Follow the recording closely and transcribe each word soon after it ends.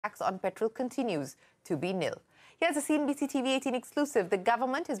tax on petrol continues to be nil. Here's a CNBC-TV18 exclusive. The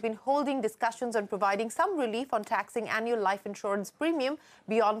government has been holding discussions on providing some relief on taxing annual life insurance premium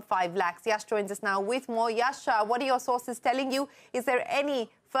beyond 5 lakhs. Yash joins us now with more. Yash, what are your sources telling you? Is there any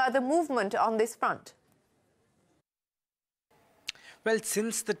further movement on this front? Well,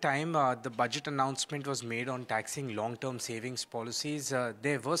 since the time the budget announcement was made on taxing long-term savings policies,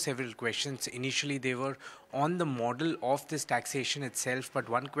 there were several questions. Initially, they were on the model of this taxation itself, but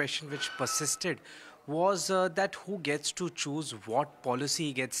one question which persisted was that who gets to choose what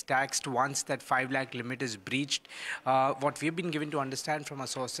policy gets taxed once that 5 lakh limit is breached. What we've been given to understand from our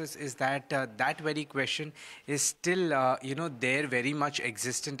sources is that that very question is still, there very much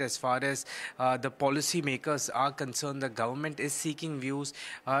existent as far as the policy makers are concerned. The government is seeking views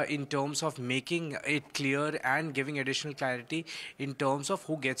in terms of making it clear and giving additional clarity in terms of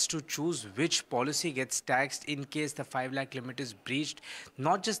who gets to choose which policy gets taxed in case the 5 lakh limit is breached.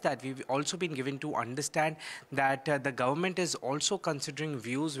 Not just that, we've also been given to understand that the government is also considering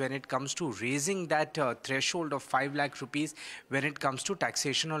views when it comes to raising that threshold of 5 lakh rupees when it comes to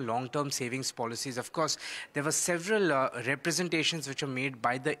taxation on long-term savings policies. Of course, there were several representations which were made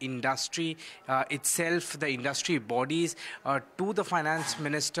by the industry itself, the industry bodies, to the finance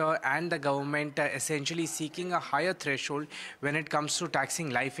minister and the government, essentially seeking a higher threshold when it comes to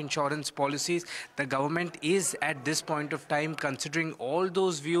taxing life insurance policies. The government is at this point of time considering all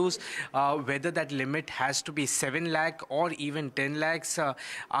those views, whether that limit has to be 7 lakh or even 10 lakhs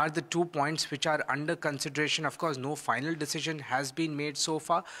are the 2 points which are under consideration. Of course, no final decision has been made so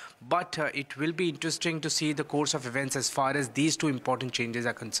far, but it will be interesting to see the course of events as far as these two important changes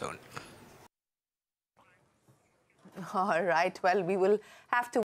are concerned. All right. Well, we will have to